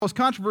Most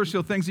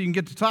controversial things that you can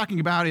get to talking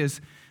about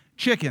is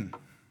chicken.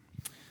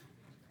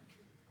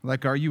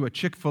 Like, are you a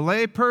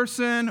Chick-fil-A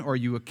person? Are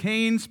you a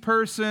Cane's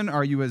person?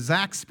 Are you a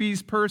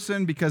Zaxby's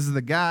person because of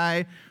the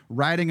guy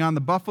riding on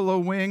the buffalo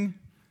wing?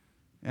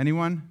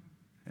 Anyone?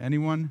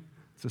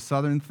 It's a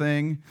southern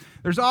thing.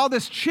 There's all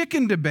this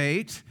chicken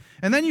debate,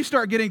 and then you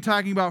start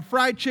talking about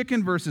fried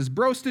chicken versus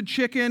roasted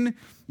chicken.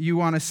 You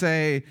want to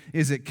say,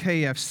 is it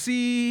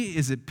KFC?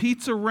 Is it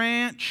Pizza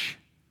Ranch?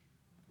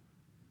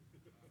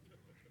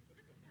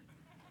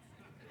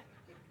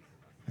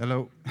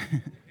 Hello.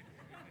 And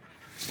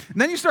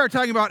then you start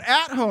talking about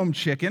at-home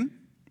chicken,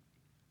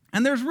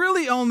 and there's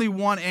really only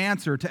one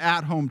answer to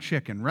at-home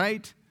chicken,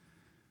 right?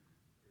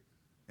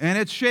 And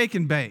it's shake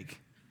and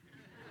bake.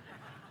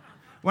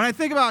 When I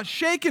think about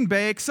shake and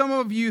bake, some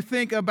of you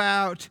think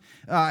about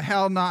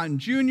Hal Naughton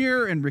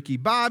Jr. and Ricky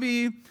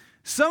Bobby.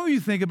 Some of you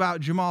think about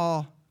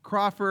Jamal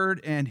Crawford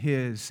and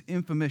his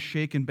infamous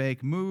shake and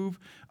bake move.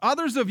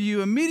 Others of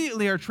you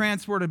immediately are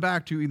transported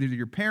back to either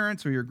your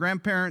parents or your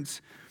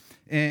grandparents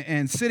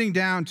and sitting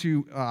down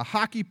to a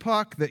hockey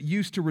puck that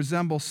used to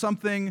resemble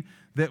something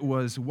that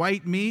was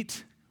white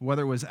meat,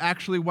 whether it was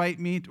actually white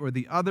meat or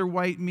the other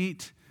white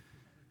meat.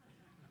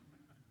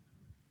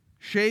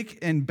 Shake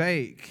and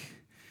bake.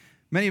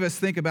 Many of us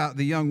think about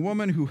the young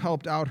woman who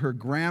helped out her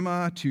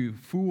grandma to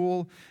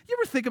fool. You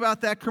ever think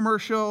about that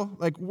commercial?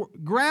 Like,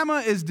 grandma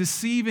is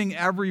deceiving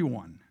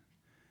everyone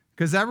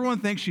because everyone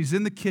thinks she's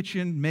in the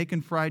kitchen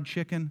making fried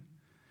chicken.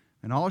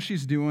 And all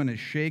she's doing is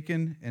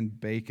shaking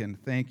and baking.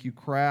 Thank you,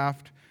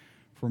 Kraft,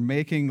 for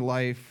making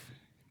life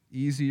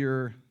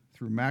easier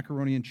through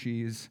macaroni and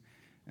cheese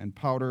and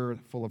powder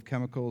full of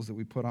chemicals that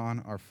we put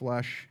on our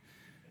flesh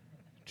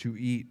to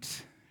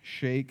eat.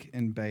 Shake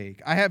and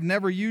bake. I have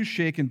never used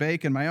shake and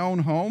bake in my own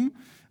home.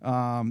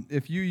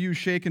 If you use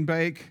shake and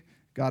bake,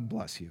 God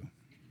bless you.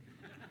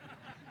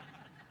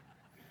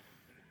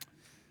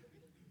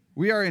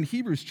 We are in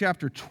Hebrews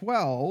chapter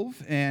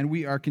 12, and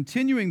we are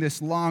continuing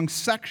this long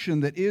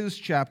section that is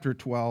chapter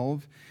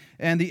 12.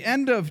 And the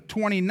end of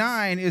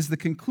 29 is the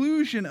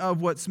conclusion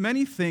of what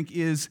many think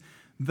is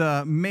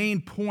the main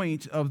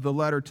point of the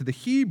letter to the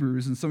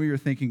Hebrews. And some of you are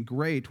thinking,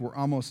 great, we're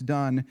almost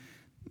done.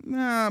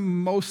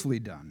 Mostly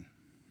done.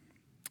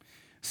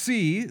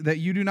 See that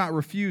you do not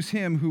refuse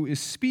him who is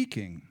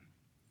speaking.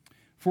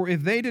 For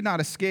if they did not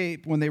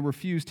escape when they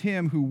refused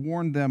him who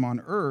warned them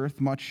on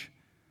earth, much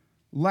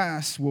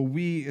less will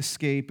we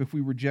escape if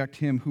we reject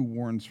him who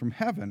warns from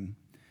heaven.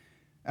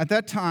 At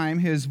that time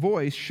his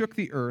voice shook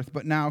the earth,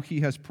 but now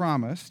he has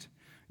promised,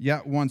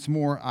 yet once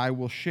more I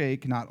will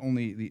shake not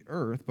only the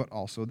earth, but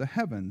also the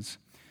heavens.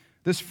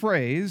 This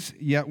phrase,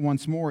 yet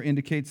once more,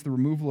 indicates the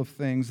removal of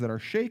things that are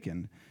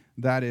shaken,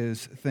 that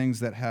is, things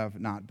that have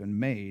not been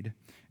made,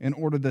 in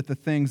order that the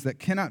things that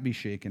cannot be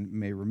shaken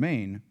may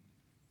remain.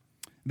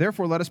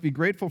 Therefore, let us be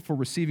grateful for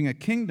receiving a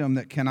kingdom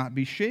that cannot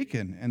be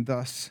shaken, and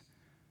thus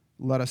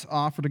let us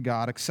offer to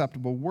God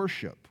acceptable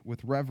worship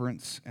with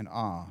reverence and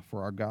awe,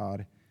 for our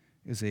God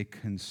is a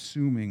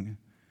consuming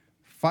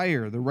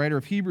fire. The writer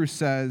of Hebrews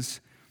says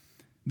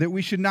that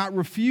we should not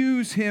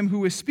refuse him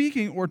who is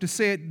speaking, or to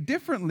say it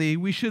differently,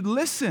 we should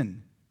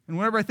listen. And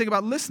whenever I think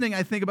about listening,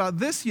 I think about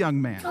this young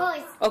man.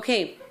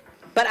 Okay,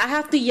 but I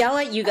have to yell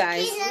at you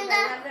guys.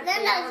 Linda,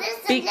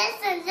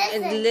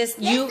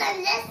 listen,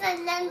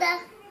 Linda.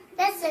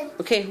 Listen.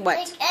 Okay, what?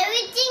 Like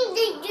everything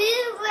they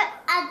do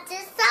at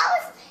this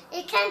house,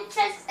 you can't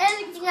trust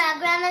everything at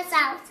Grandma's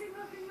house.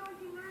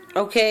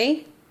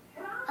 Okay.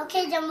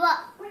 Okay, then what?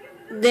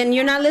 Then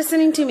you're not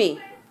listening to me.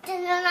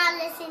 Then you're not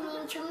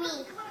listening to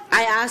me.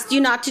 I asked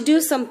you not to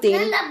do something.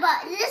 Linda,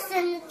 but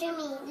listen to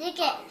me. Look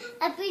at,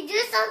 if we do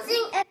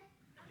something...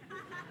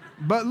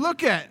 But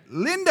look at,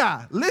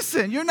 Linda,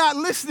 listen, you're not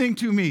listening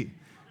to me.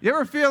 You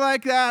ever feel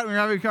like that when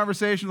you're having a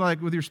conversation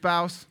like with your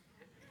spouse?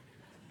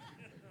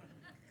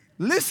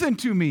 Listen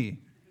to me.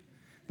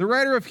 The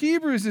writer of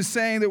Hebrews is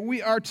saying that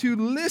we are to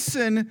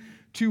listen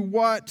to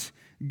what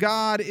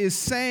God is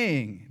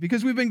saying.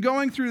 Because we've been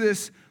going through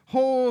this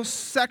whole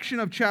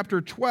section of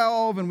chapter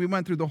 12, and we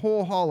went through the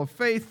whole Hall of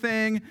Faith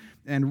thing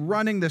and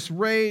running this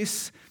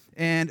race.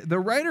 And the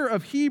writer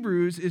of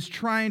Hebrews is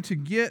trying to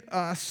get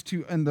us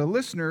to, and the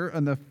listener,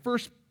 and the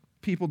first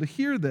people to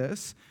hear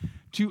this,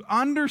 to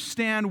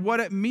understand what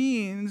it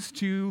means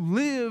to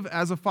live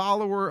as a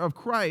follower of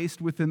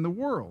Christ within the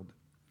world.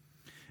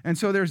 And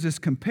so there's this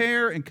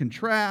compare and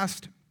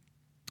contrast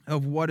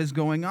of what is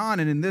going on.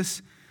 And in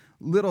this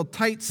little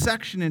tight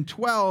section in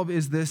 12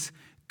 is this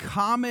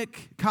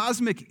cosmic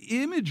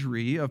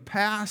imagery of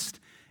past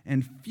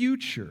and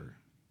future.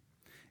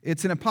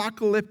 It's an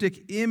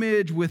apocalyptic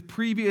image with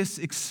previous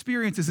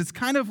experiences. It's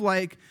kind of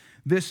like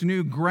this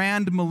new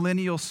grand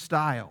millennial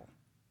style.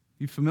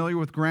 You familiar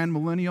with grand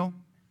millennial?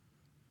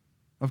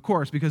 Of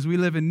course, because we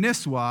live in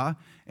Nisswa,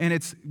 and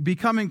it's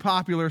becoming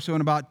popular, so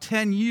in about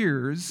 10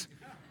 years,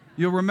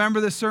 you'll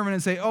remember this sermon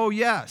and say, oh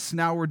yes,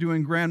 now we're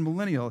doing grand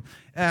millennial.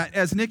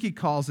 As Nikki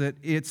calls it,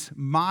 it's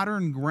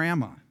modern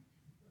grandma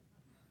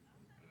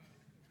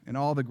in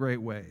all the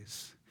great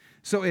ways.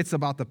 So it's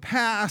about the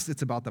past,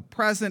 it's about the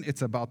present,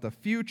 it's about the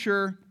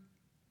future.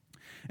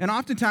 And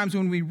oftentimes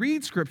when we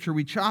read Scripture,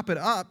 we chop it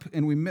up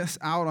and we miss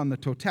out on the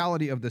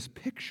totality of this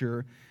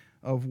picture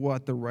of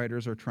what the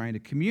writers are trying to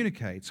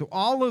communicate. So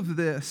all of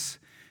this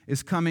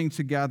is coming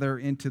together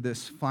into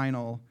this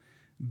final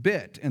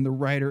bit. And the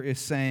writer is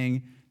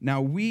saying,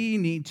 now we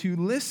need to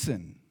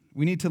listen.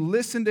 We need to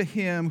listen to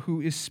him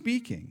who is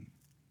speaking.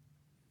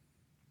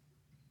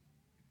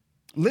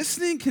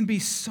 Listening can be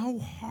so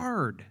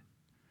hard,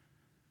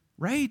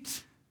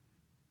 right?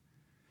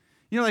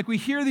 You know, like we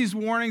hear these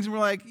warnings and we're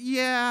like,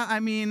 yeah, I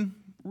mean,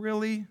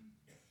 really?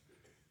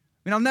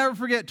 I mean, I'll never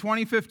forget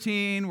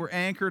 2015. We're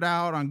anchored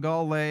out on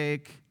Gull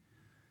Lake.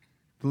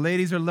 The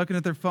ladies are looking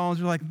at their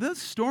phones. We're like, this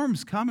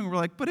storm's coming. We're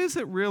like, but is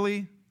it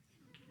really?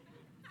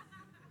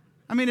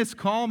 I mean, it's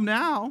calm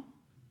now.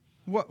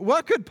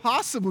 What could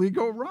possibly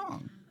go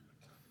wrong?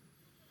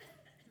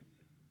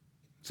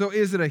 So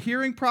is it a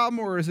hearing problem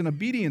or is it an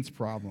obedience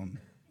problem?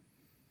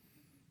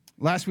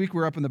 Last week we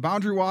were up in the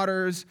Boundary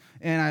Waters,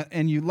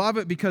 and you love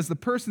it because the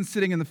person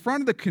sitting in the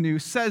front of the canoe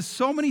says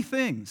so many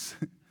things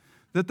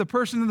that the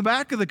person in the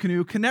back of the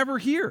canoe can never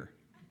hear.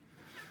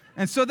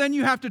 And so then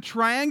you have to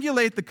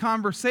triangulate the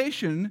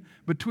conversation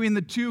between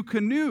the two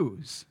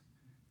canoes.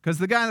 Because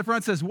the guy in the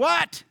front says,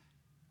 what?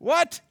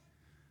 What?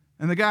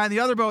 And the guy in the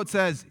other boat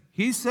says,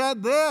 he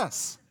said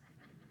this.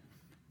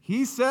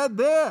 He said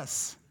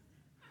this.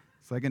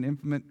 It's like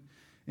an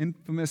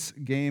infamous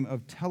game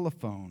of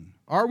telephone.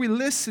 Are we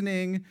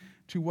listening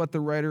to what the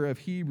writer of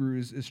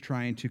Hebrews is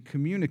trying to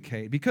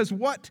communicate? Because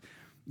what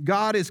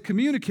God is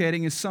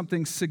communicating is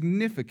something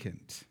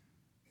significant.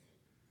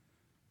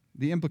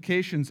 The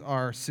implications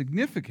are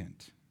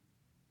significant.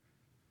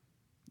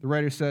 The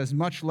writer says,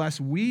 much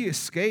less we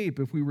escape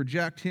if we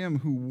reject him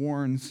who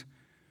warns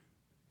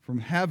from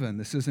heaven.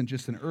 This isn't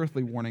just an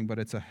earthly warning, but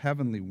it's a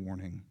heavenly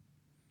warning.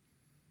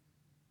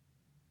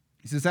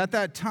 He says, at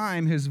that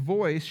time his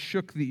voice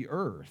shook the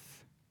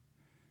earth.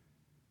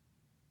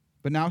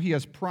 But now he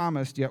has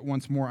promised, yet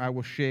once more I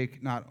will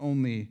shake not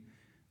only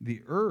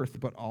the earth,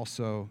 but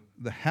also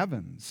the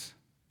heavens.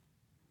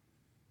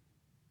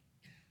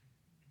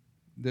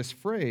 This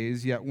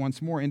phrase, yet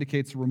once more,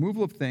 indicates the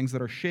removal of things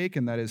that are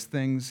shaken, that is,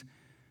 things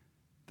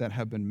that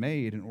have been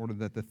made, in order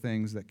that the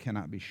things that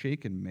cannot be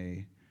shaken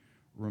may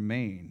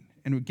remain.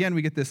 And again,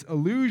 we get this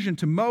allusion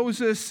to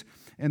Moses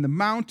and the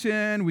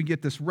mountain. We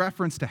get this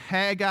reference to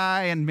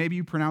Haggai, and maybe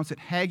you pronounce it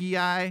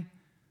Haggai.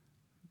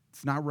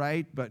 It's not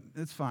right, but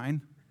it's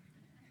fine.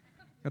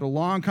 Had a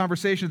long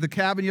conversation at the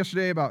cabin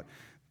yesterday about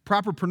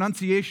proper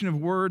pronunciation of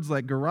words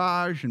like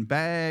garage and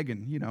bag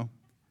and,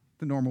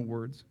 the normal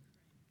words.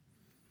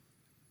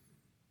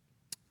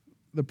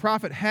 The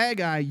prophet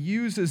Haggai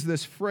uses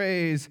this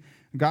phrase,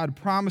 God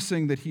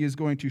promising that he is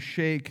going to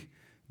shake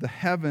the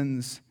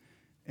heavens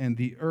and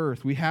the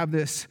earth. We have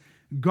this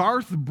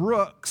Garth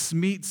Brooks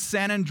meets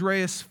San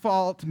Andreas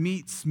Fault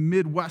meets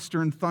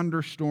Midwestern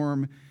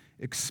thunderstorm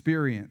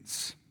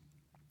experience.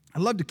 I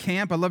love to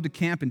camp. I love to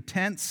camp in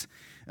tents.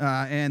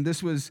 And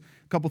this was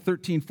a couple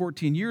 13,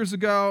 14 years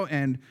ago,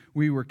 and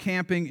we were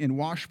camping in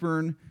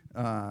Washburn,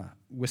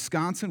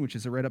 Wisconsin, which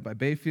is right up by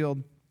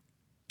Bayfield.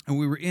 And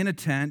we were in a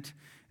tent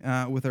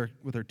with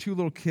our two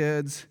little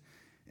kids.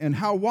 And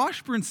how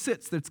Washburn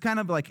sits, that's kind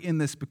of like in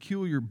this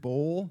peculiar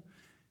bowl.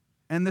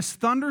 And this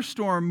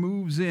thunderstorm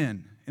moves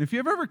in. And if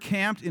you've ever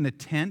camped in a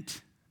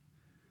tent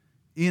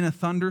in a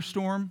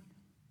thunderstorm,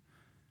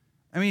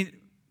 I mean,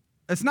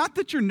 it's not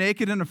that you're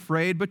naked and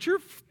afraid, but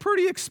you're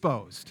pretty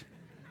exposed.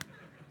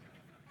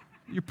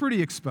 You're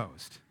pretty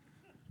exposed.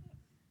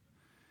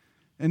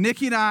 And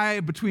Nikki and I,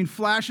 between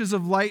flashes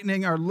of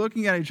lightning, are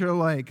looking at each other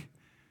like,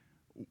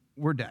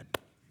 we're dead.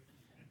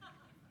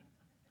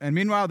 And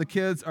meanwhile, the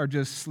kids are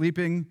just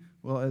sleeping,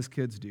 well, as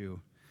kids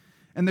do.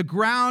 And the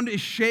ground is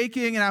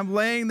shaking, and I'm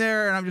laying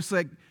there, and I'm just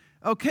like,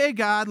 okay,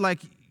 God,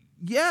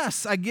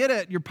 yes, I get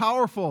it. You're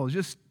powerful.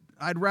 Just,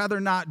 I'd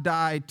rather not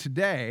die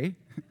today.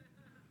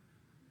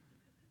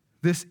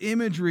 This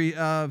imagery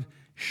of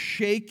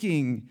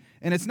shaking.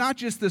 And it's not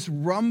just this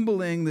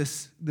rumbling,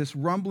 this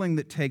rumbling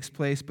that takes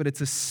place, but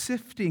it's a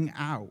sifting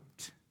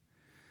out.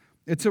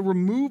 It's a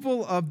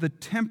removal of the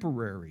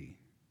temporary.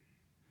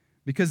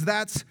 Because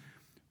that's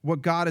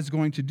what God is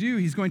going to do.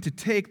 He's going to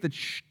take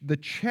the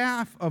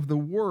chaff of the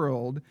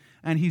world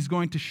and he's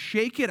going to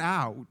shake it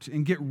out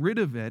and get rid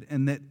of it,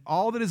 and that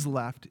all that is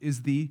left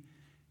is the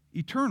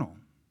eternal.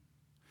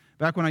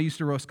 Back when I used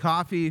to roast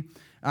coffee,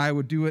 I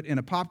would do it in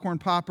a popcorn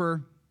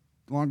popper.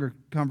 Longer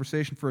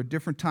conversation for a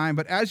different time.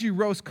 But as you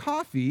roast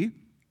coffee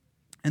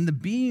and the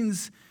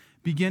beans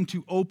begin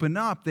to open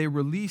up, they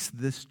release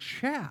this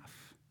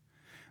chaff.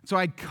 So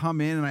I'd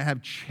come in and I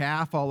have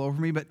chaff all over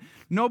me, but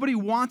nobody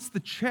wants the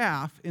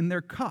chaff in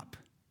their cup.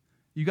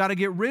 You got to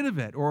get rid of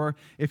it. Or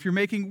if you're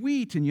making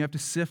wheat and you have to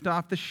sift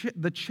off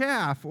the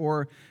chaff,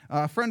 or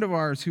a friend of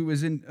ours who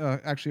was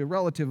actually a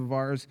relative of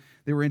ours,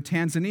 they were in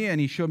Tanzania,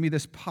 and he showed me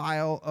this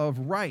pile of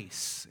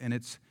rice, and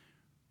it's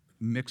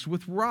mixed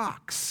with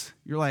rocks.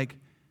 You're like,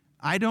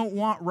 I don't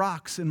want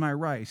rocks in my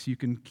rice. You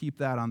can keep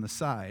that on the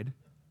side.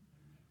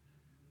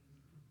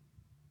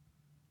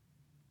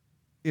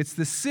 It's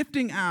the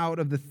sifting out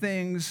of the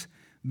things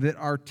that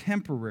are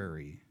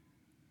temporary.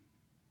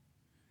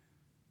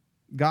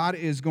 God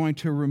is going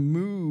to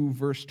remove,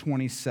 verse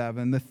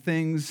 27, the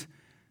things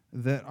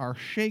that are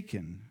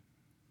shaken.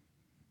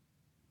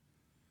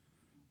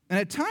 And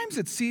at times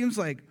it seems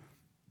like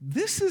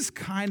this is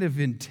kind of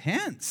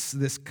intense,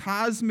 this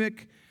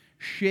cosmic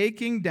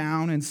shaking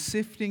down and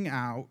sifting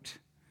out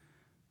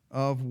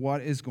of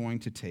what is going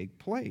to take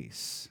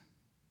place.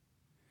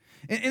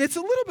 And it's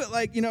a little bit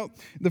like,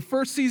 the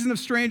first season of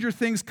Stranger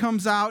Things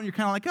comes out and you're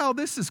kind of like, oh,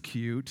 this is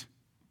cute.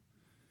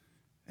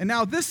 And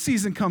now this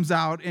season comes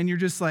out and you're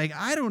just like,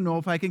 I don't know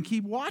if I can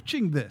keep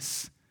watching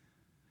this.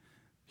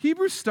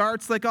 Hebrews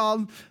starts like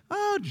oh,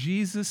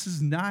 Jesus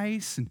is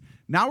nice. And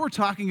now we're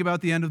talking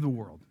about the end of the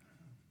world.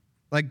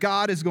 Like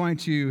God is going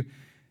to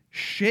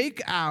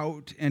shake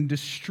out and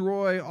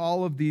destroy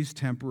all of these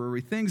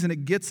temporary things. And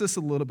it gets us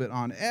a little bit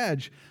on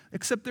edge.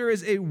 Except there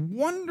is a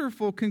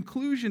wonderful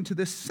conclusion to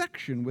this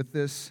section with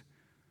this,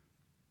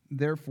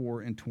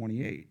 therefore, in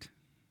 28.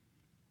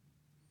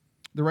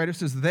 The writer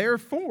says,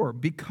 therefore,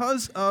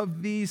 because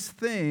of these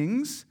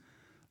things,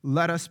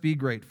 let us be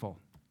grateful.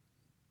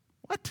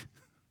 What?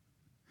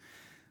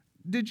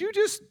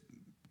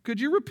 Could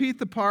you repeat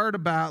the part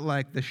about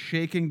like the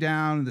shaking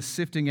down and the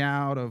sifting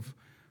out of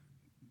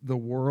the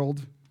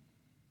world?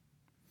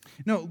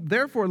 No,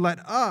 therefore, let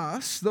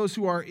us, those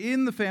who are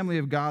in the family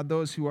of God,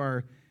 those who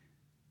are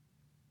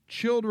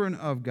children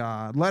of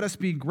God, let us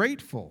be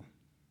grateful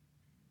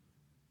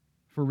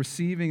for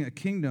receiving a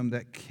kingdom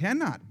that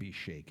cannot be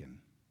shaken.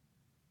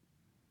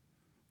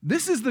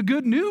 This is the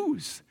good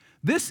news.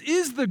 This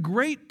is the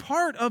great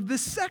part of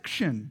this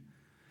section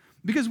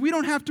because we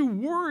don't have to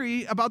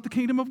worry about the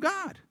kingdom of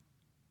God.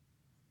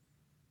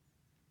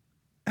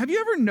 Have you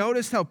ever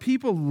noticed how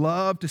people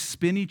love to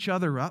spin each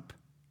other up?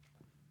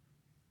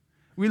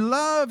 We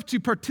love to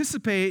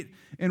participate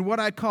in what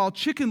I call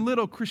Chicken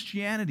Little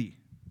Christianity.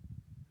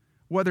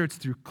 Whether it's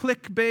through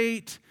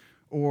clickbait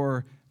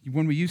or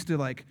when we used to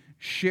like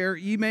share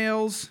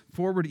emails,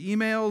 forward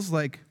emails,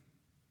 like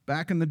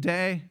back in the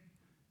day,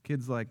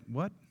 kids like,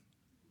 what?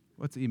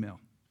 What's email?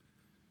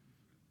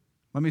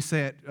 Let me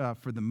say it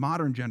for the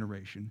modern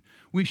generation.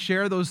 We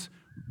share those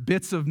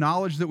bits of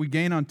knowledge that we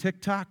gain on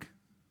TikTok.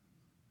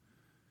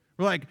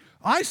 We're like,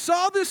 I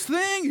saw this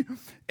thing,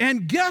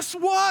 and guess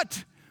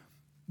what?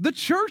 The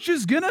church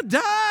is going to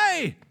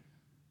die.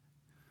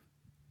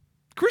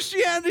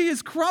 Christianity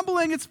is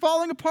crumbling, it's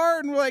falling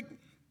apart, and we're like,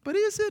 but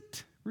is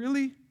it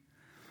really?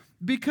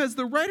 Because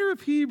the writer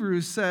of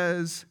Hebrews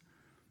says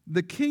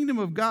the kingdom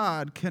of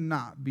God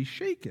cannot be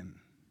shaken.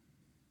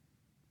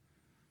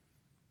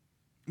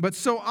 But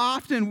so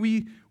often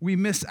we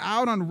miss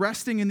out on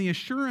resting in the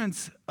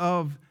assurance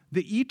of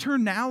the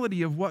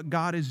eternality of what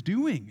God is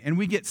doing, and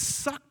we get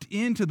sucked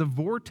into the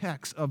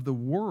vortex of the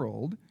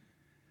world,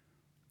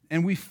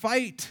 and we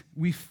fight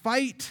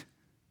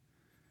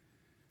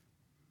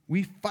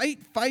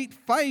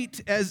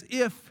as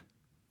if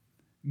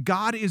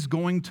God is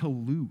going to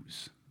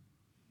lose.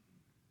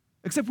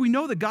 Except we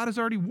know that God has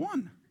already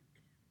won.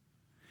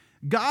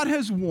 God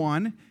has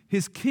won.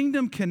 His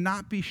kingdom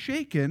cannot be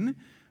shaken.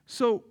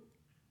 So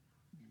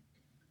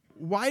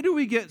why do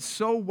we get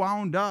so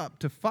wound up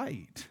to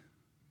fight?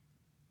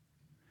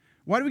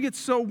 Why do we get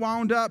so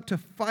wound up to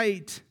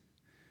fight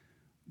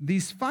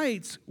these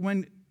fights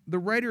when the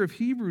writer of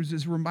Hebrews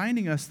is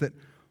reminding us that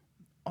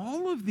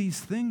all of these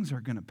things are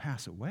going to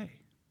pass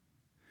away.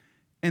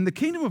 And the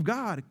kingdom of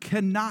God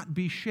cannot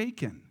be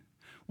shaken.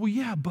 Well,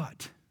 yeah,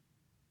 but.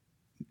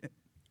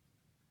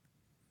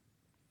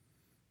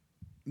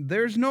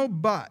 There's no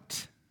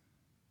but.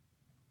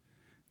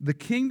 The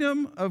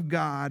kingdom of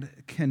God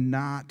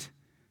cannot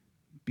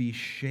be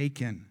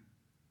shaken.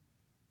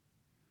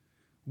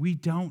 We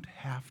don't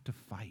have to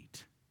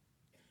fight.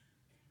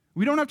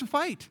 We don't have to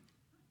fight.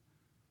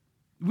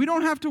 We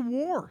don't have to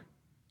war.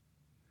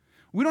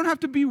 We don't have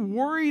to be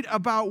worried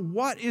about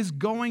what is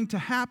going to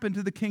happen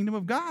to the kingdom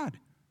of God.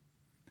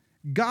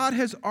 God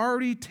has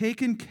already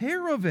taken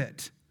care of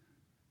it.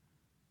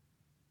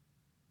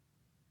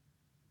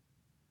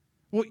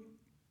 Well,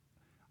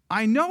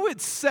 I know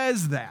it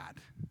says that,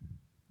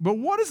 but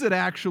what does it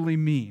actually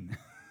mean?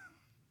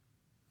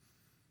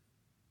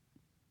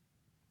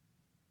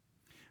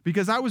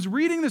 Because I was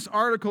reading this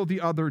article the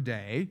other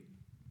day.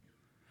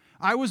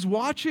 I was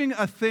watching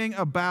a thing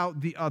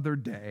about the other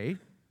day.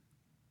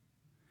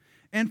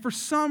 And for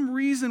some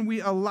reason,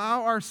 we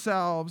allow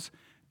ourselves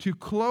to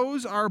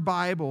close our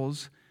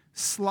Bibles,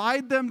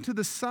 slide them to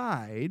the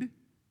side,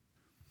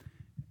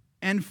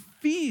 and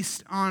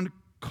feast on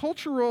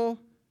cultural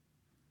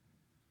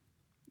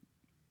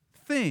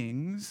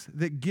things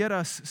that get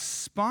us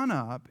spun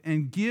up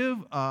and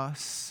give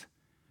us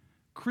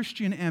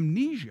Christian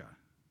amnesia.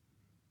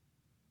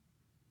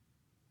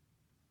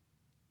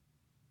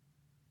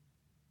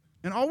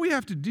 And all we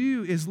have to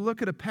do is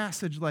look at a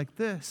passage like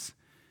this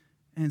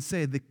and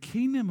say, the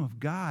kingdom of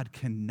God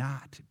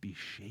cannot be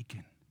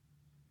shaken.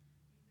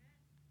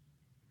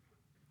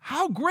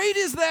 How great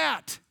is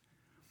that?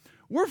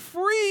 We're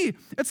free.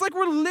 It's like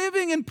we're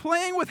living and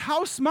playing with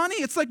house money.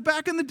 It's like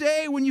back in the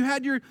day when you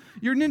had your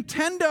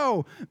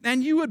Nintendo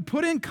and you would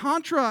put in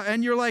Contra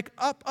and you're like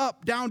up,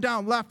 up, down,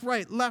 down, left,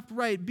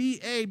 right, B,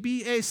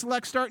 A,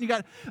 select, start, and you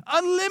got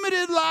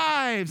unlimited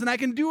lives and I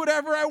can do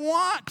whatever I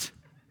want.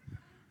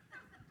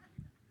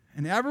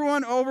 And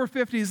everyone over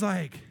 50 is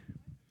like,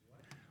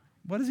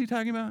 what is he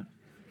talking about?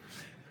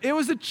 It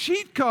was a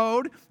cheat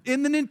code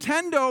in the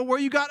Nintendo where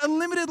you got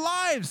unlimited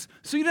lives.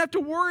 So you didn't have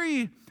to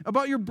worry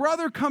about your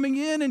brother coming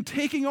in and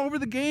taking over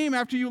the game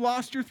after you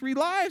lost your 3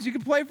 lives. You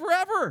could play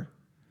forever.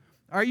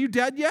 Are you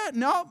dead yet?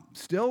 No,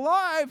 still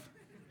alive.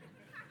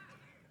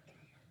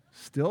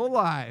 Still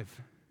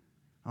alive.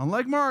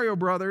 Unlike Mario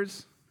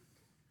Brothers.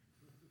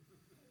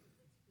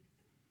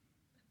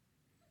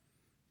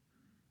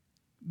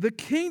 The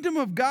kingdom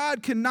of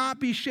God cannot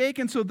be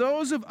shaken. So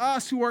those of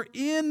us who are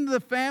in the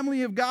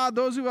family of God,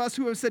 those of us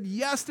who have said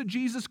yes to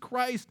Jesus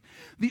Christ,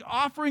 the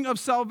offering of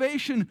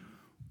salvation,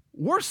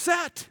 we're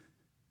set.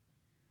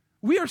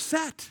 We are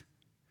set.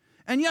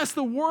 And yes,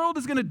 the world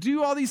is going to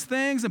do all these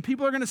things, and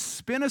people are going to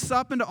spin us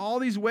up into all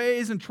these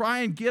ways and try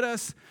and get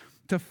us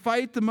to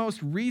fight the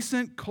most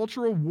recent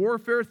cultural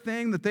warfare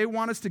thing that they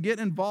want us to get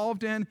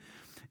involved in.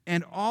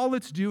 And all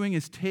it's doing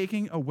is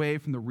taking away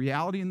from the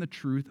reality and the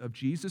truth of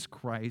Jesus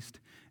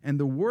Christ and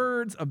the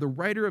words of the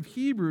writer of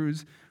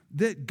Hebrews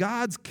that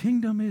God's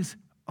kingdom is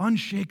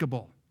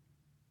unshakable.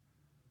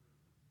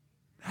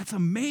 That's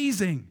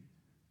amazing.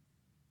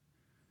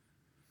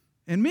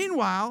 And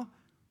meanwhile,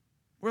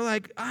 we're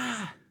like,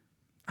 I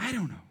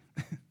don't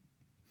know.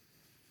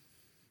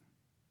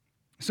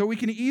 So we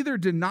can either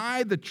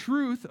deny the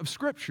truth of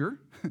Scripture,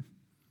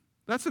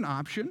 that's an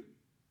option,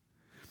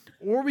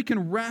 or we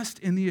can rest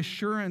in the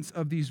assurance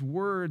of these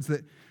words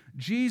that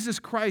Jesus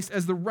Christ,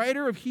 as the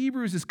writer of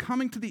Hebrews is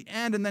coming to the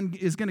end and then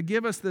is going to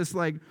give us this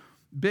like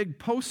big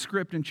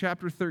postscript in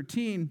chapter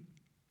 13,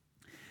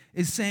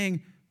 is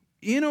saying,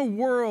 in a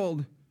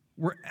world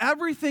where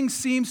everything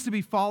seems to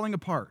be falling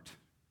apart.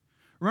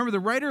 Remember, the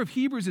writer of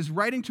Hebrews is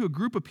writing to a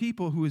group of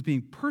people who is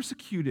being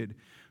persecuted,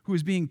 who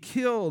is being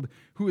killed,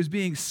 who is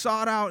being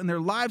sought out, and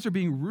their lives are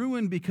being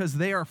ruined because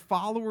they are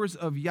followers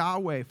of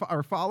Yahweh,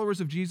 or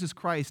followers of Jesus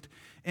Christ,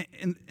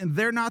 and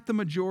they're not the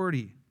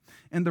majority.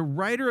 And the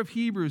writer of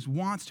Hebrews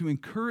wants to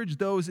encourage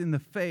those in the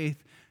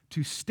faith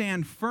to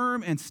stand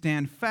firm and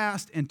stand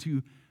fast and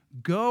to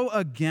go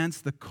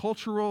against the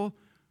cultural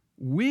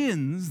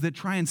winds that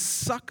try and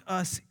suck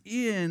us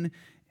in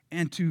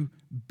and to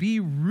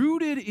be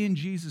rooted in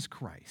Jesus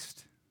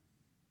Christ.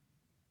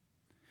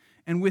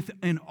 And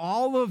within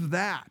all of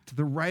that,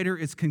 the writer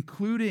is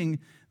concluding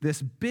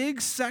this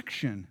big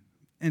section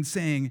and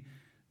saying,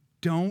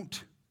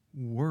 don't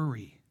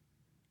worry.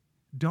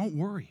 Don't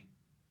worry.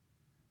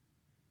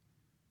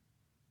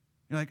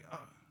 You're like,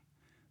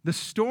 the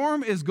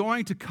storm is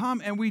going to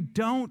come and we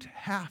don't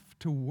have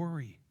to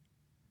worry.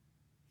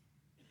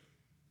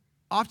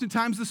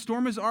 Oftentimes the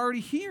storm is already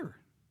here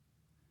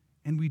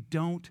and we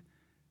don't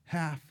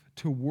have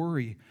to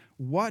worry.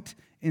 What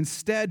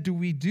instead do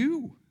we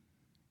do?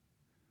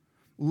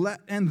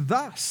 And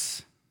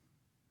thus,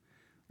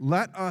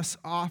 let us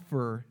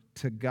offer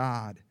to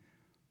God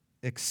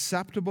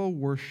acceptable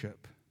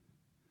worship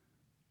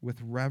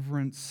with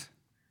reverence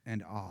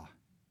and awe.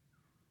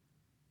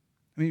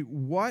 I mean,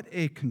 what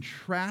a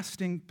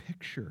contrasting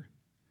picture.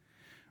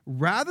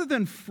 Rather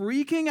than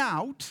freaking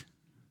out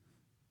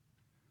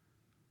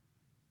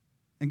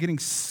and getting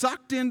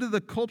sucked into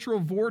the cultural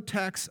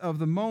vortex of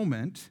the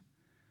moment,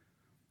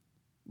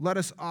 let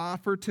us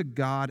offer to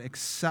God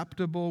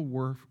acceptable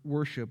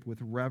worship with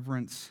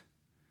reverence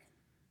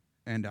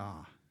and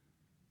awe.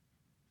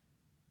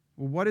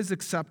 Well, what is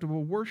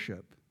acceptable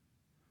worship?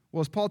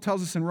 Well, as Paul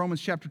tells us in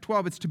Romans chapter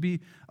 12, it's to be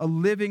a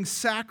living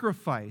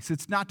sacrifice.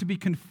 It's not to be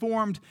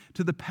conformed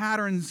to the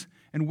patterns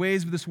and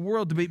ways of this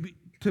world,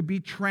 to be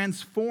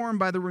transformed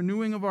by the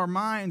renewing of our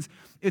minds.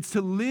 It's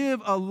to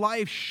live a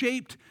life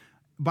shaped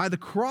by the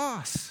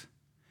cross,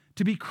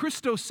 to be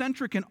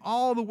Christocentric in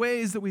all the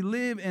ways that we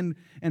live and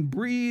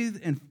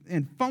breathe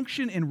and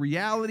function in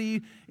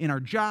reality, in our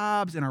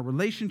jobs, in our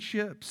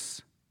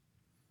relationships.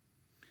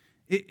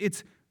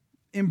 It's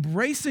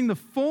embracing the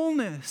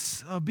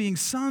fullness of being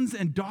sons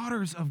and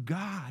daughters of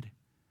God.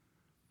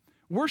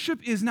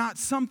 Worship is not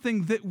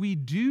something that we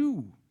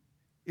do.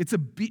 It's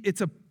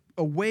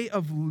a way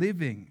of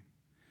living.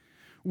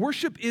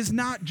 Worship is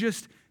not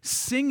just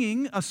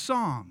singing a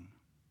song.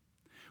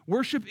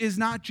 Worship is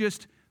not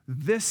just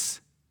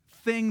this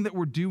thing that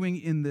we're doing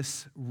in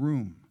this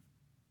room.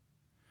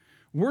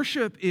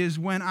 Worship is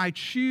when I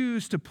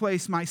choose to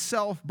place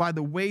myself by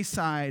the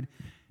wayside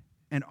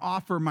and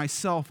offer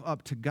myself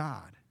up to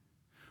God.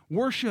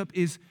 Worship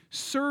is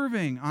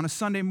serving on a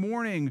Sunday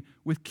morning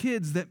with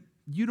kids that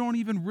you don't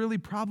even really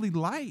probably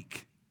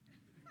like.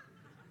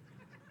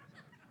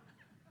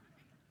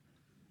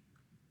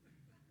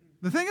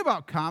 The thing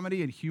about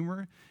comedy and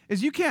humor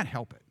is you can't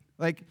help it.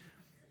 Like,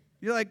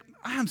 you're like,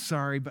 I'm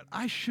sorry, but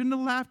I shouldn't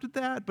have laughed at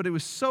that, but it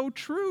was so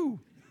true.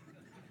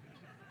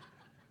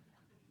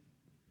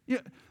 Yeah,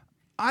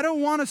 I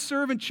don't want to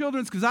serve in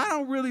children's because I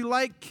don't really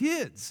like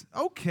kids.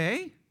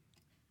 Okay.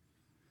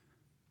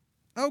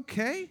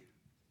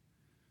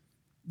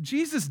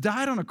 Jesus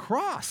died on a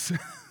cross.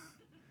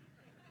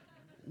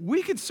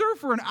 We could serve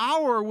for an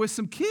hour with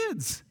some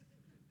kids.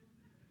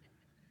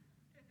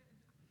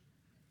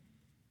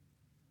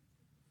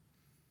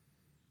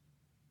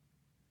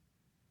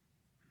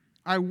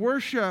 I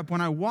worship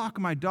when I walk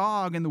my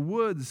dog in the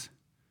woods.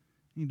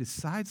 He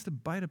decides to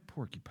bite a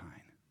porcupine.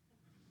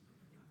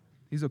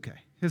 He's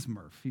okay. His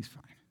Murph. He's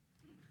fine.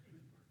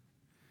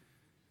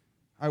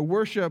 I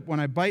worship when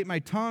I bite my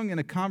tongue in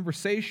a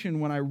conversation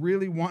when I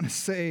really want to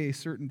say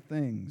certain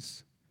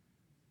things.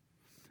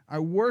 I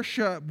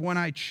worship when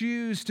I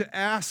choose to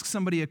ask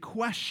somebody a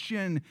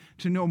question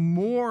to know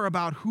more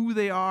about who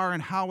they are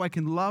and how I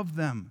can love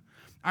them.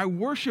 I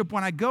worship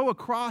when I go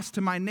across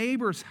to my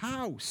neighbor's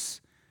house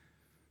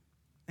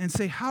and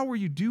say, "How are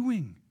you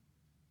doing?"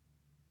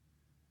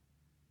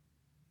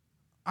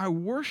 I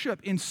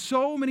worship in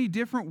so many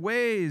different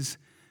ways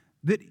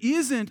that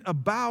isn't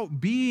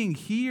about being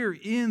here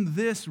in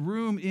this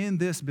room, in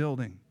this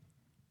building.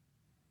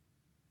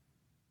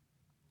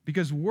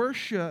 Because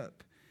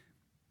worship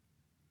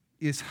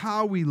is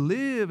how we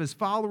live as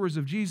followers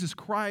of Jesus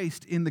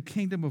Christ in the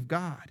kingdom of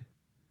God.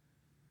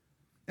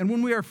 And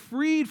when we are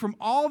freed from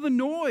all the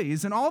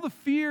noise and all the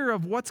fear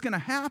of what's going to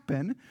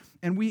happen,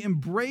 and we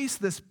embrace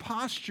this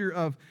posture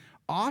of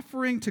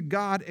offering to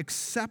God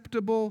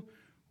acceptable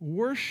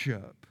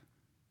worship,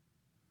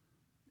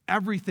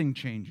 everything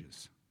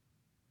changes.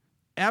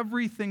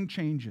 Everything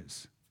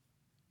changes.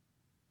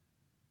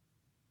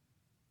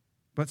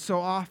 But so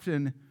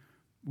often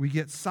we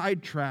get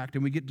sidetracked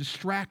and we get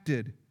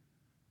distracted.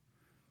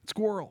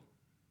 Squirrel.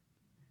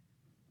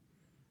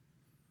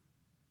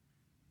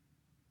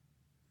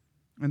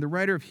 And the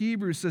writer of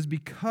Hebrews says,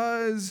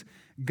 because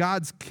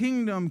God's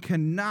kingdom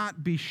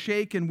cannot be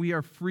shaken, we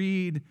are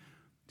freed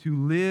to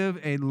live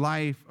a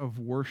life of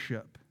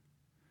worship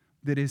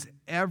that is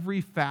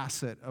every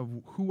facet of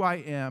who I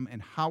am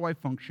and how I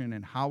function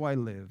and how I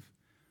live.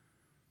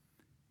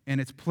 And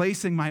it's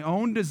placing my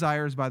own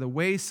desires by the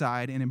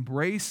wayside and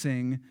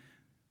embracing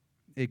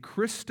a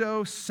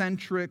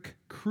Christocentric,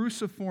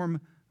 cruciform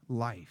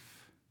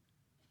life.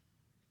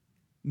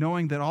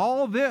 Knowing that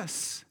all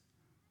this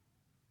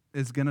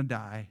is going to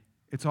die.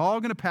 It's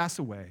all going to pass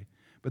away.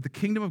 But the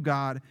kingdom of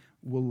God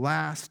will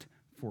last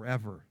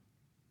forever.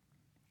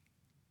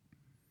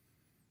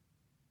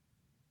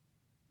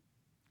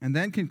 And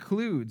then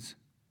concludes,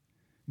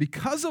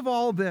 because of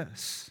all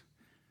this,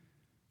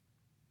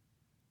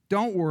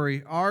 don't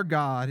worry, our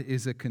God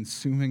is a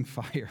consuming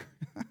fire.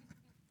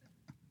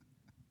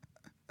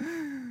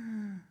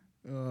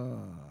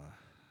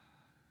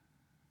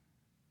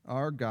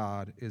 Our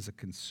God is a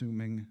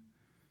consuming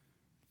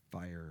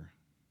fire.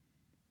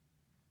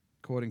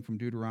 Quoting from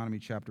Deuteronomy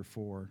chapter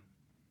 4.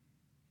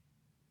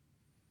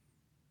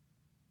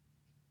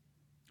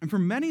 And for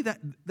many,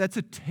 that's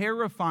a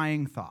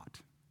terrifying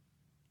thought.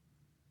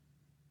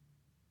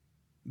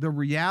 The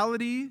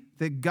reality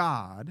that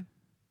God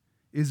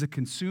is a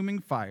consuming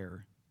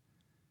fire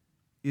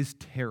is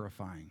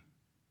terrifying.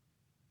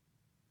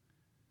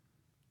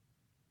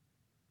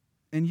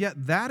 And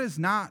yet that is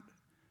not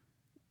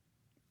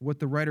what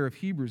the writer of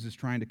Hebrews is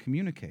trying to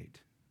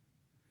communicate.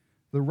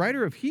 The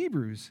writer of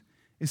Hebrews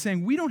is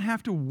saying we don't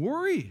have to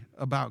worry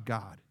about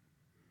God.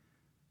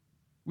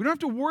 We don't have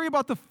to worry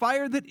about the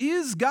fire that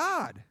is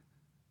God.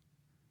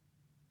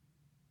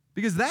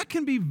 Because that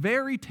can be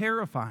very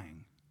terrifying.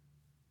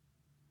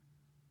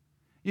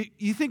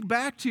 You think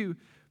back to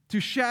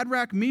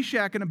Shadrach,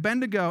 Meshach, and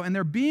Abednego, and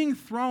they're being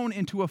thrown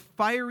into a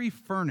fiery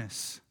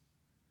furnace.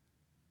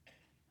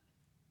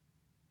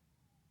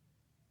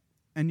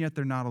 And yet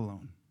they're not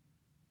alone.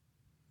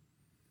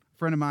 A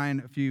friend of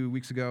mine a few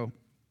weeks ago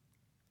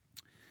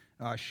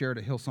shared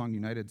a Hillsong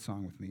United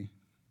song with me.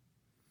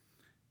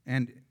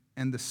 And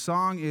the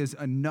song is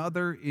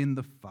Another in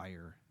the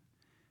Fire.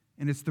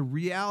 And it's the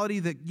reality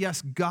that,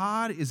 yes,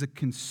 God is a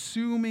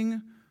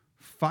consuming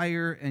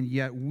fire, and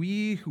yet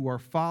we who are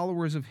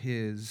followers of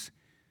His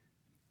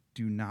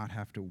do not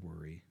have to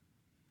worry.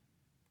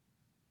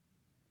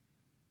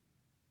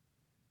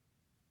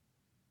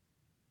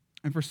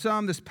 And for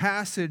some, this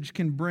passage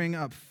can bring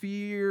up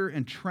fear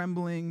and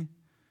trembling,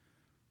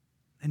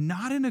 and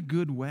not in a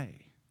good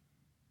way.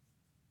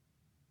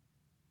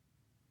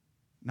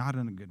 Not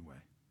in a good way.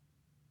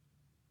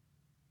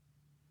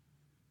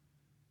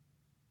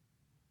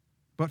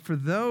 But for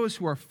those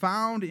who are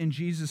found in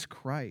Jesus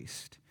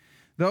Christ,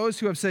 those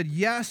who have said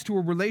yes to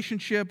a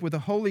relationship with a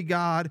holy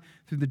God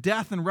through the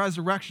death and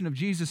resurrection of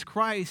Jesus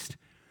Christ,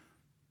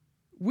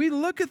 we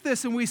look at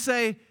this and we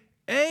say,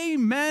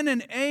 amen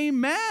and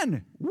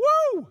amen.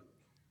 Woo!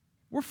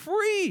 We're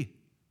free.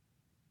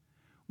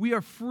 We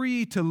are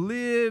free to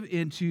live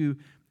into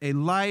a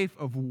life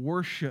of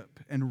worship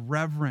and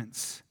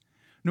reverence.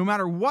 No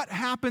matter what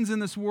happens in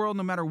this world,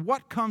 no matter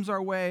what comes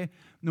our way,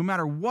 no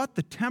matter what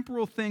the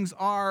temporal things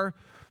are,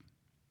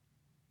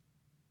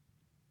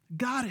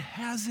 God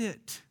has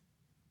it.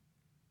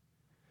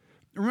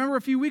 Remember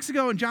a few weeks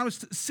ago, and John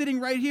was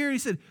sitting right here, he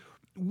said,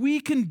 we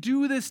can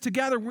do this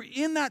together. We're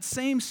in that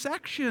same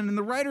section, and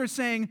the writer is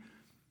saying,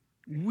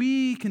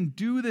 we can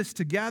do this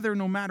together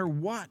no matter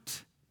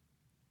what.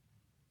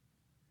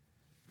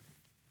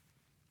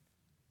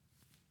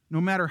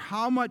 No matter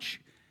how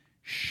much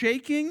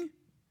shaking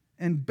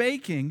and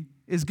baking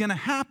is going to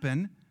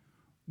happen,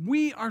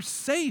 we are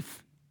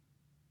safe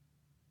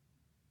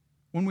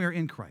when we are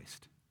in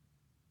Christ.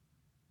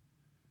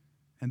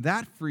 And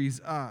that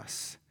frees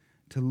us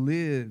to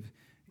live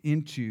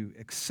into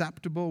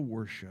acceptable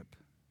worship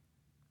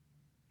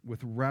with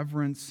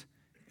reverence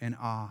and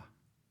awe,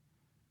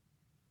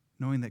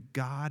 knowing that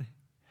God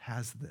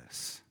has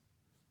this.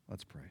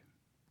 Let's pray.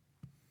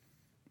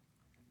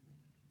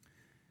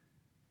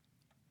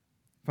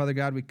 Father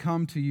God, we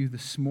come to you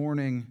this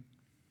morning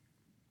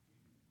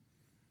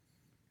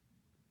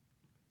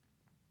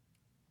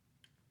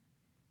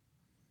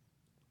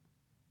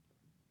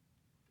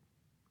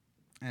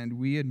and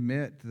we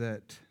admit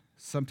that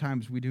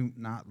sometimes we do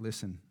not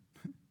listen.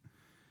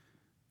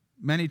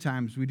 Many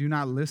times we do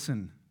not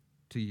listen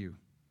to you.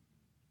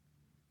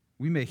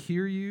 We may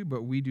hear you,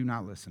 but we do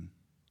not listen.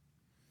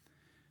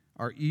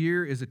 Our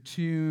ear is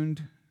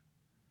attuned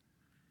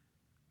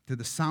to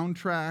the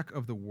soundtrack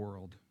of the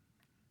world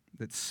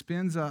that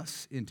spins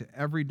us into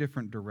every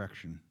different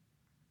direction.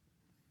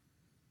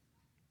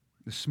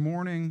 This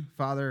morning,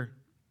 Father,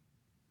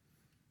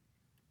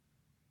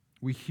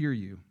 we hear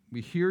you.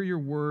 We hear your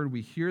word.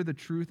 We hear the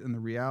truth and the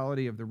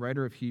reality of the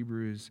writer of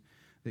Hebrews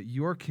that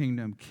your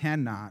kingdom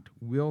cannot,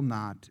 will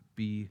not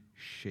be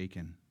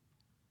shaken.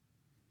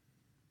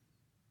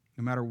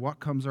 No matter what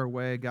comes our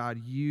way,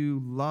 God,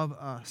 you love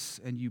us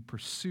and you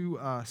pursue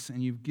us,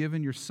 and you've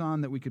given your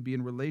Son that we could be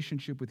in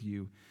relationship with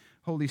you.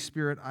 Holy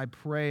Spirit, I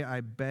pray,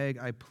 I beg,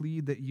 I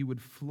plead that you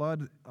would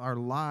flood our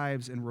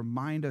lives and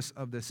remind us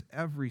of this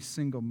every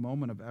single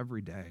moment of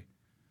every day.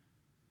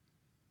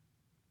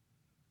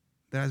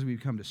 That as we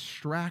become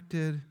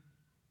distracted,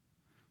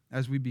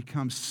 as we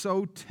become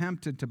so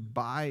tempted to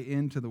buy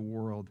into the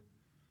world,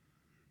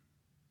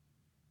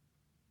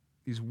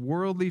 these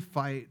worldly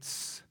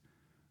fights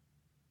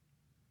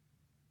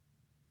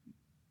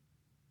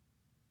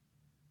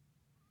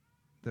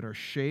that are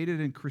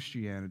shaded in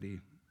Christianity,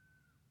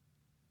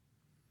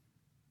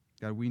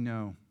 God, we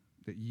know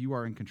that you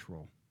are in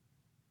control.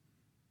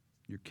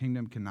 Your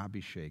kingdom cannot be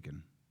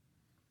shaken.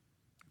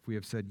 If we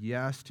have said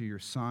yes to your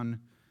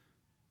Son,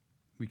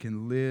 we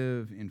can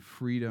live in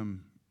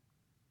freedom,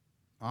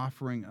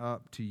 offering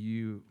up to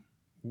you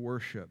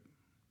worship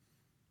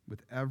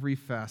with every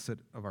facet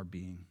of our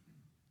being.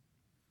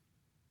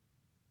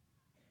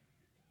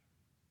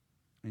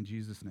 In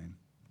Jesus' name,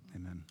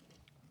 amen.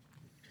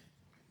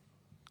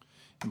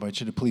 I invite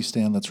you to please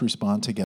stand. Let's respond together.